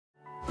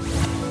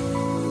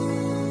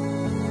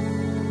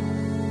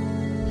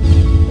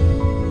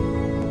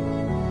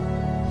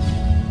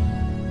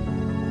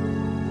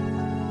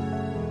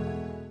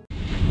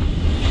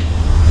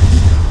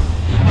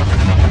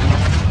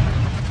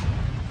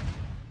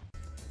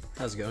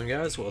How's it going,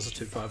 guys?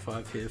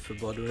 Waza255 here for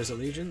Blood Rose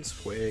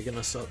Allegiance. We're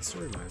gonna start the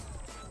story mode.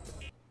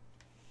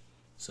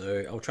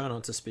 So I'll try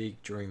not to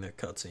speak during the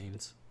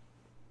cutscenes.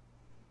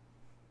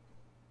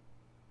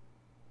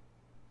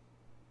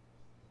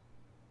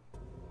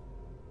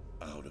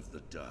 Out of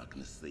the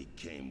darkness they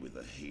came with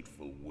a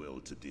hateful will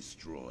to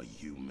destroy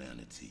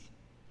humanity.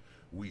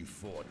 We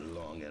fought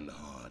long and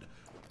hard,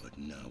 but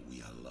now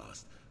we are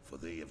lost, for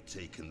they have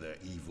taken their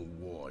evil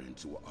war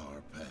into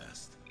our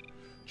past.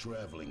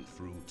 Traveling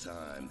through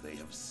time, they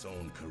have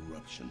sown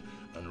corruption,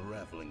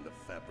 unraveling the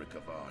fabric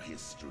of our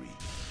history.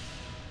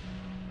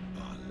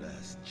 Our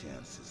last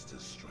chance is to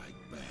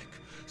strike back,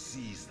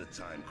 seize the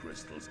time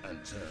crystals, and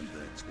turn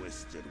their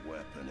twisted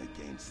weapon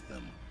against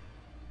them.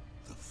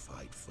 The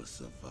fight for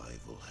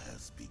survival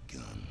has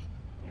begun.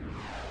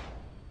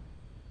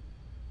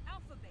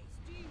 Alpha Base,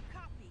 do you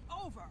copy?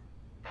 Over!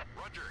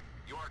 Roger,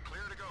 you are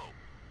clear to go.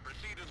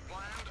 Proceed as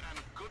planned, and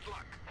good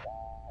luck.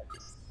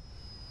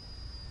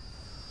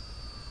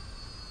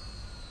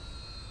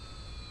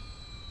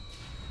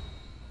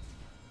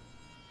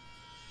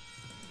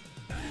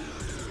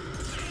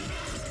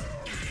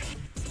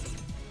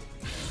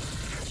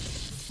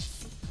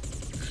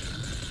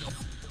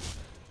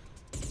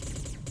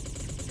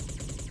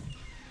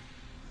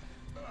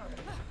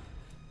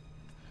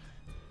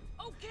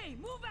 Okay,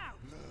 move out!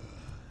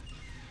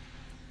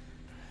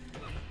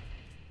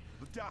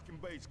 The docking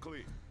bay's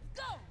clear.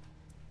 Go!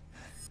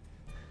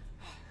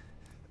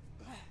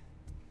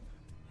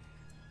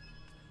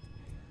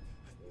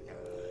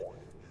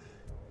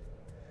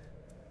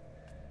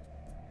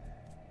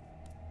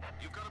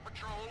 You've got a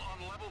patrol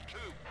on level 2.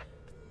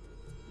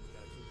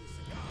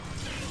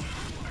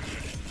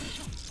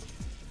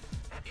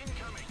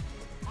 Incoming!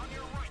 On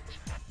your right!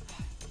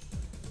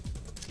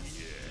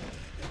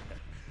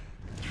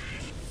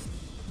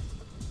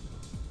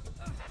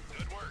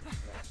 Good work!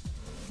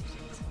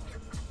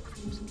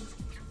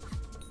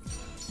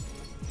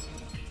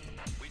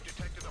 We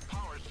detected a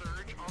power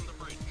surge on the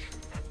bridge.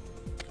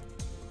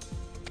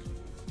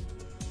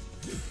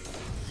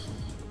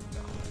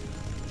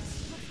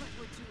 Looks like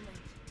we're too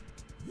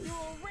late. You're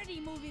already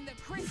moving the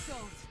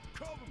crystals!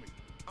 Cover me!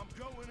 I'm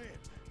going in!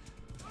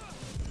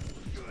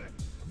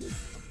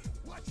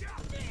 Watch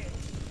out!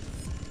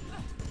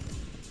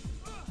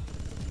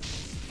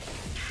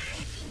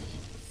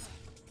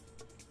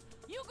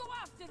 You go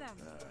after them!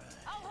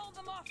 I'll hold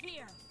them off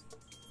here!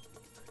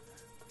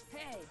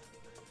 Hey,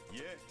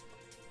 Yeah,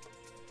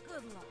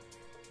 good luck.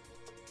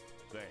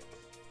 thanks.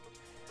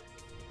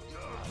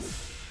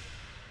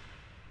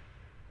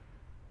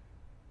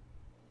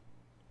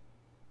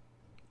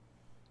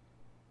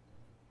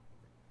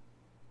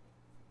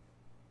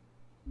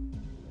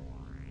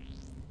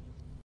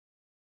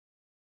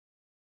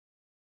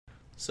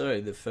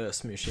 So the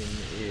first mission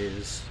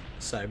is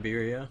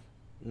Siberia,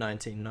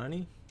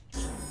 1990.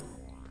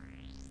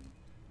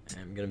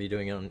 I'm going to be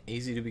doing it on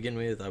easy to begin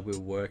with. I will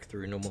work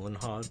through normal and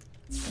hard.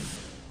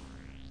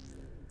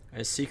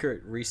 A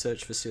secret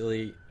research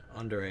facility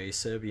under a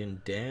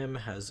Serbian dam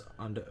has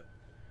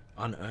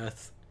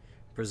unearthed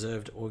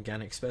preserved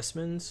organic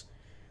specimens,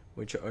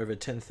 which are over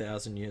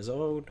 10,000 years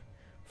old.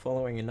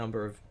 Following a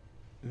number of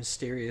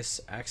mysterious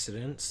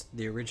accidents,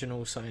 the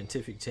original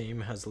scientific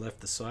team has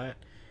left the site,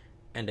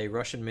 and a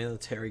Russian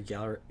military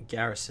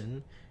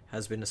garrison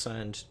has been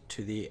assigned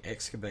to the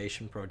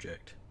excavation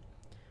project.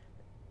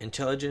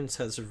 Intelligence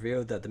has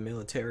revealed that the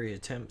military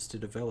attempts to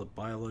develop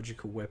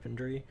biological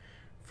weaponry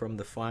from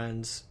the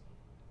finds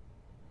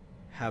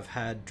have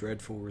had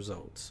dreadful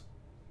results.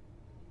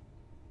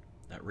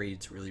 That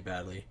reads really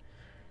badly.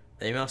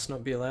 They must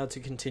not be allowed to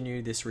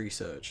continue this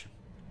research.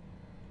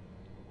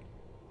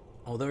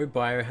 Although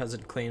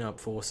biohazard cleanup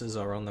forces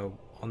are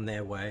on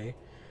their way,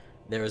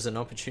 there is an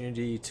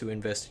opportunity to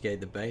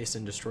investigate the base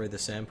and destroy the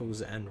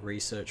samples and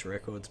research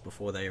records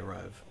before they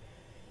arrive.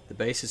 The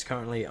base is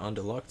currently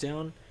under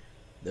lockdown,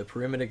 the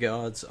perimeter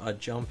guards are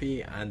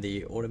jumpy, and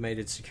the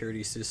automated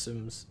security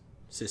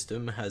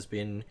system has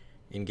been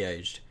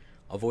engaged.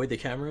 Avoid the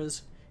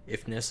cameras.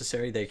 If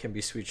necessary, they can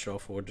be switched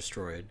off or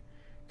destroyed.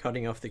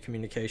 Cutting off the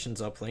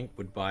communications uplink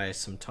would buy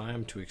some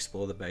time to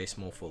explore the base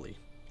more fully.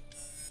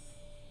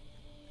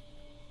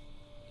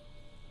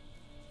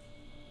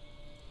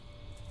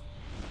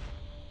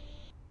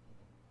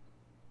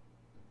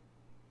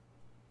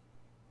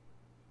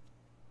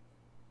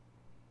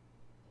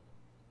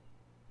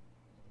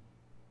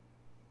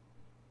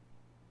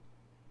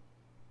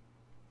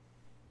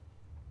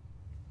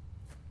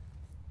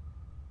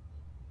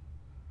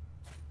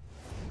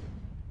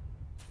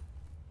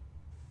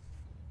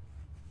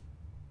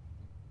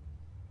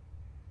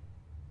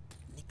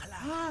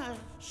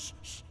 Shh,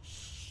 shh,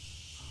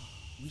 shh.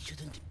 We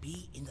shouldn't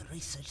be in the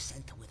research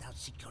center without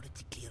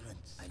security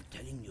clearance. I'm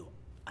telling you,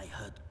 I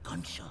heard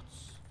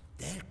gunshots.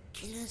 They'll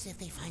kill us if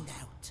they find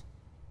out.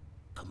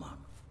 Come on,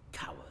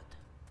 coward.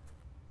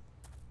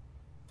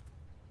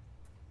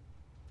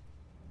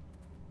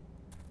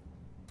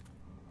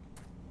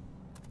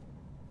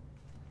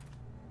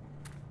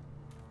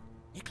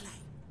 Nikolai,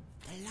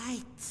 the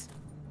light!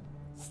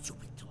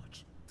 Stupid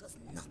torch. There's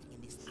nothing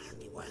in this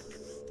army work.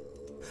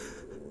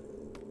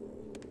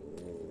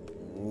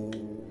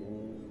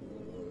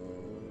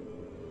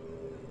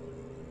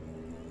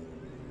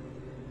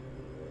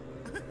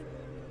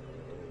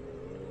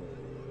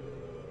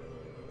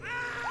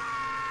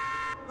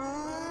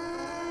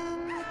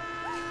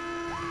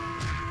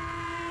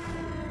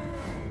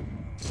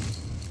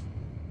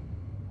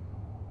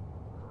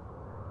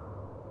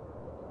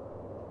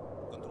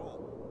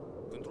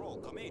 Control,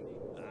 come in.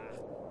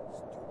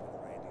 Stupid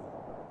radio.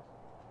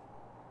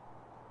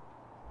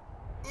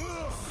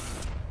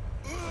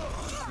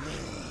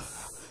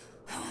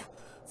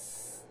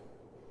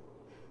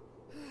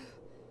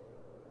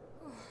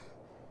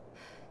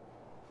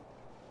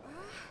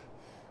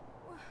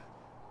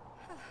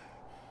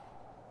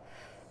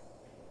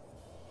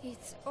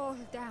 It's all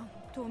down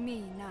to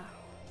me now.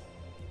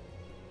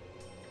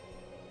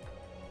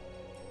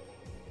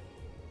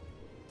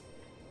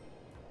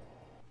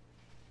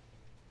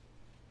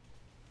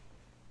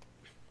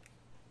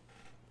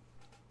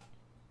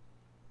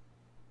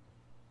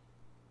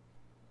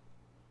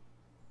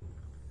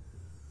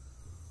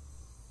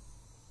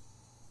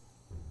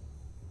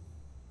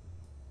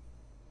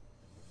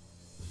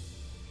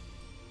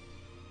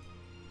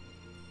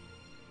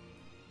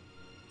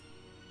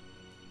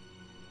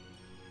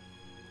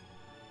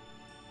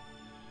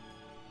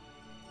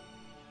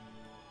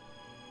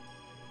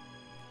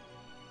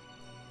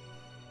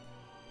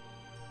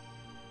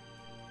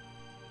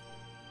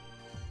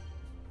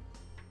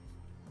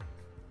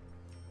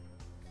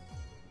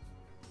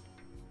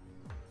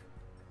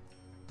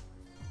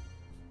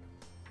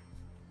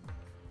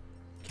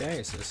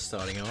 Okay, so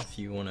starting off,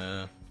 you want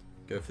to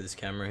go for this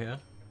camera here.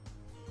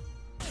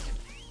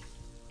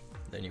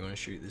 Then you want to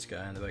shoot this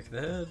guy in the back of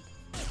the head.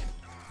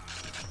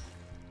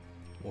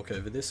 Walk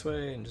over this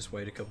way and just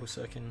wait a couple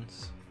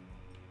seconds.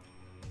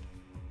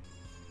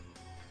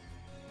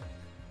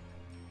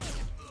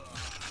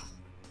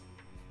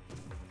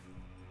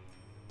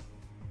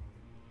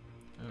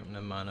 Oh,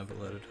 never mind, I've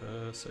alerted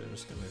her, so I'm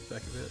just going to move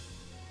back a bit.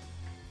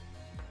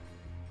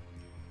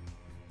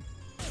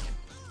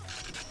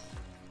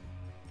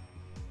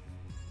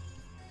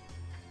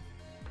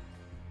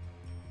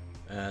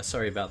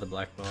 Sorry about the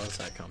black bars,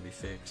 that can't be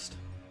fixed.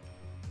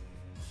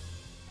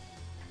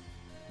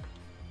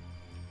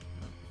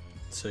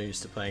 So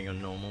used to playing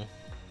on normal,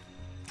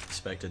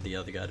 expected the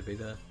other guy to be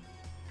there.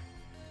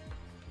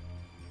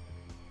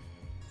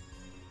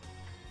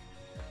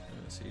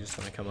 So you just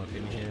want to come up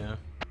in here,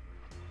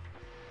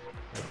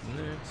 open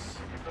this,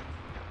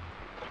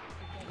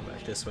 come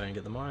back this way and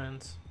get the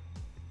mines.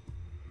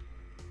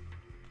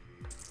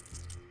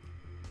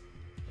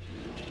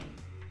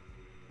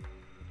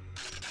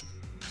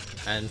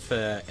 And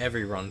for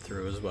every run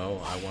through as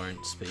well, I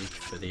won't speak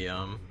for the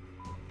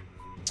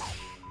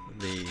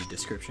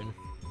description.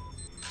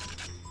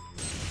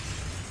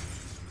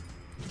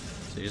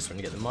 So you just want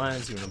to get the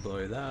mines, you want to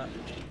blow that.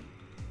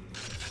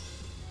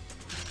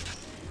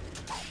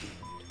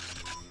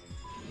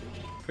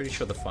 Pretty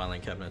sure the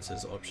filing cabinets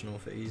is optional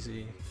for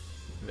easy.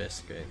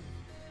 Investigate.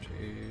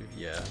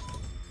 Yeah.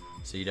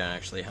 So you don't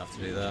actually have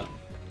to do that.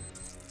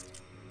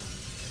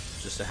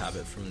 Just a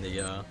habit from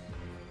the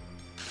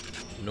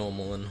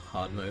normal and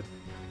hard mode.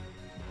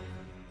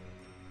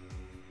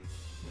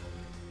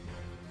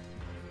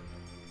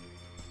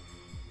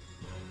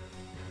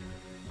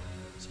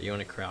 So you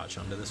want to crouch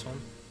under this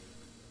one.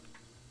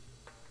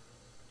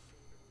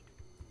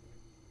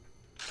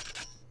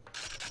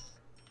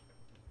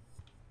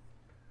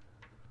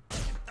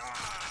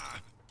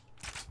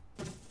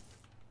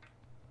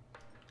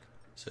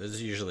 So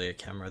there's usually a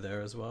camera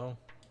there as well.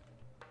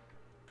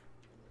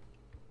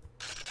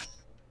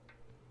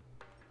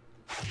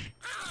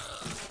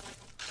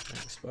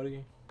 Thanks,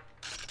 buddy.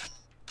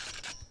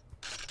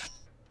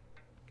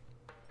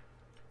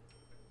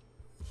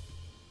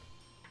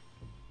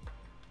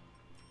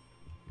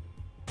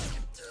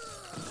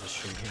 Just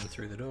shoot him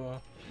through the door.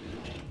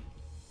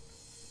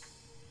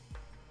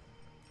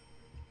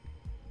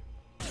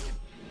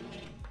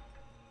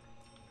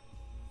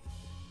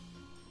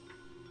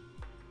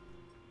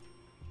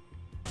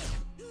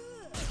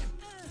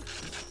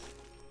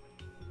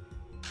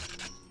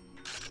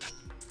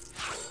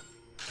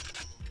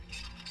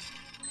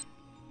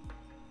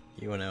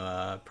 You want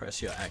to press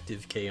your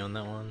active key on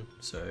that one.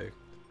 So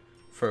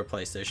for a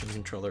PlayStation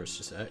controller it's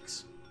just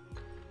X.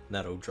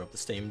 That'll drop the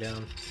steam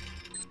down.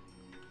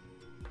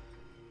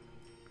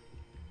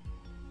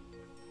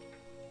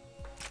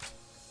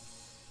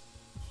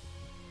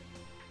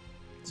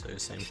 So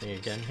same thing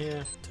again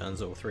here,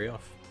 turns all three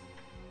off.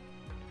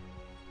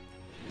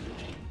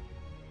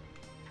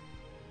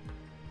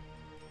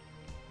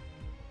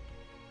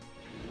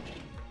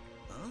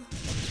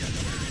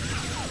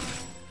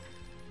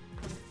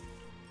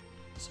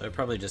 So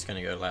probably just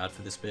going to go loud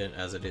for this bit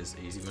as it is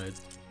easy mode.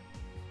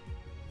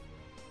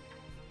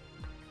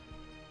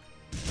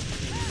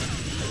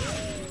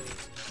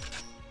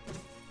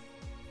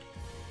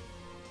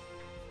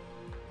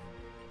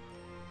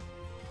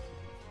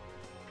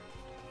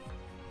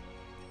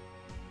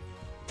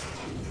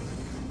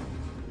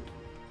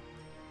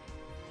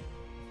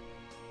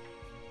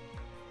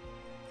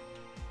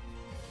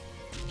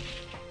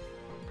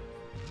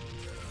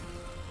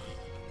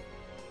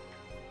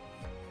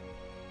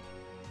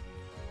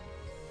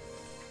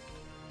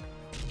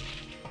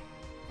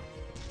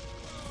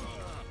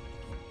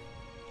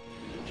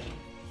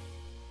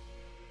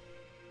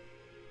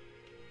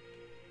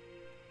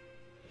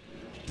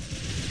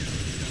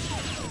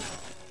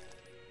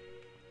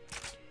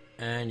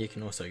 And you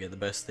can also get the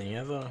best thing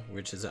ever,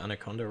 which is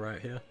Anaconda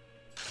right here.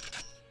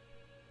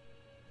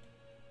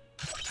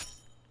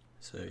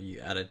 So you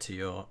add it to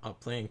your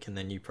uplink and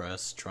then you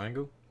press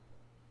triangle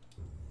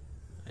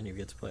and you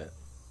get to play it.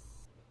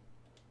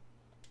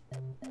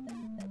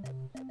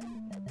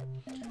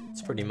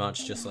 It's pretty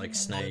much just like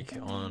Snake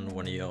on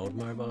one of your old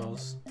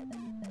mobiles.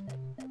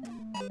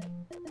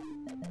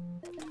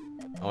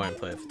 I won't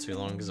play it for too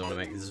long because I want to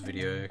make this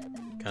video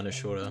kind of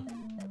shorter,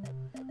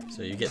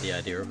 so you get the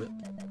idea of it.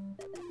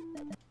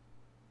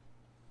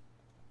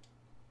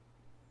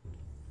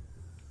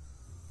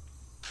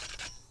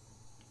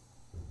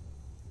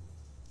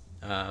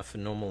 For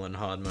normal and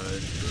hard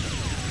mode,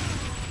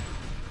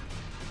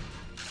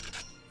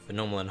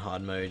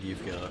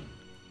 you've got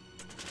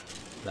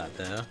that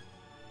there.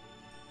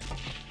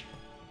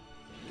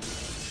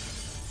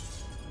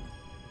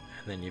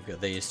 And then you've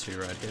got these two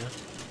right here.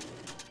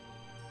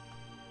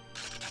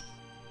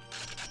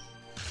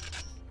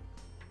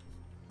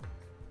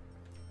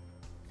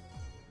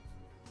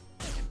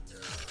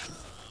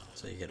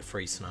 So you get a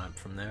free snipe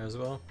from there as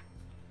well.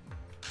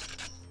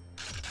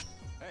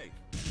 Hey.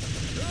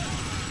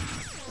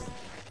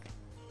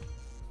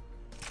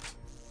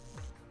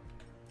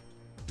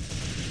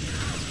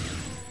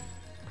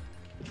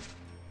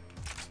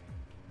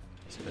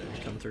 So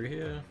you come through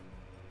here,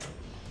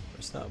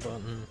 press that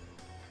button.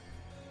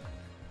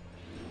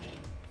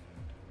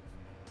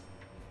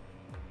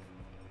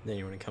 Then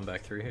you want to come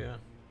back through here.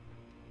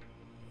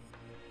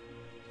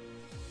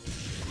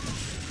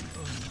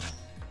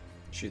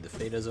 Shoot the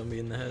feeder zombie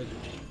in the head.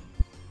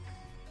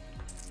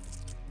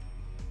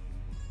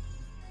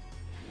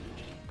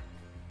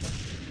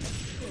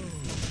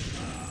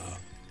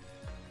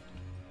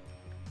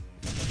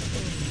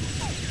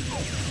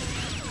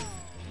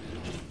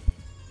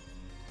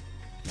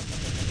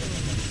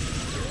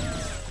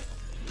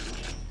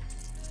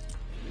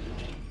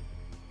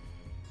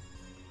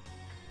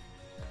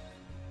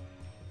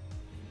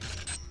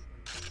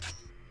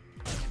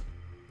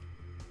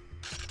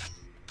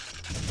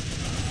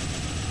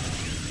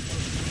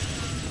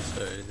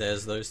 So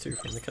there's those two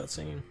from the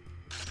cutscene.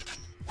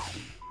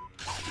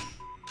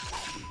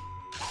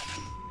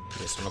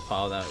 Just want to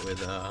pile that with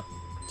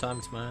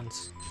time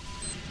commands,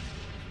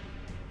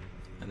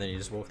 and then you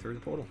just walk through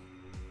the portal.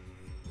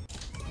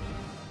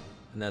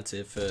 And that's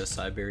it for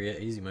Siberia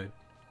easy mode.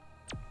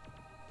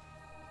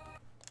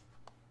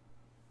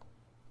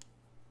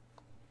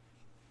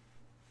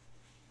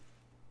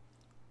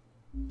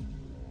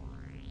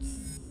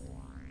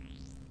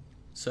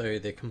 So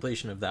the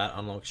completion of that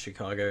unlocks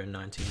Chicago in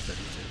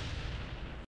 1932.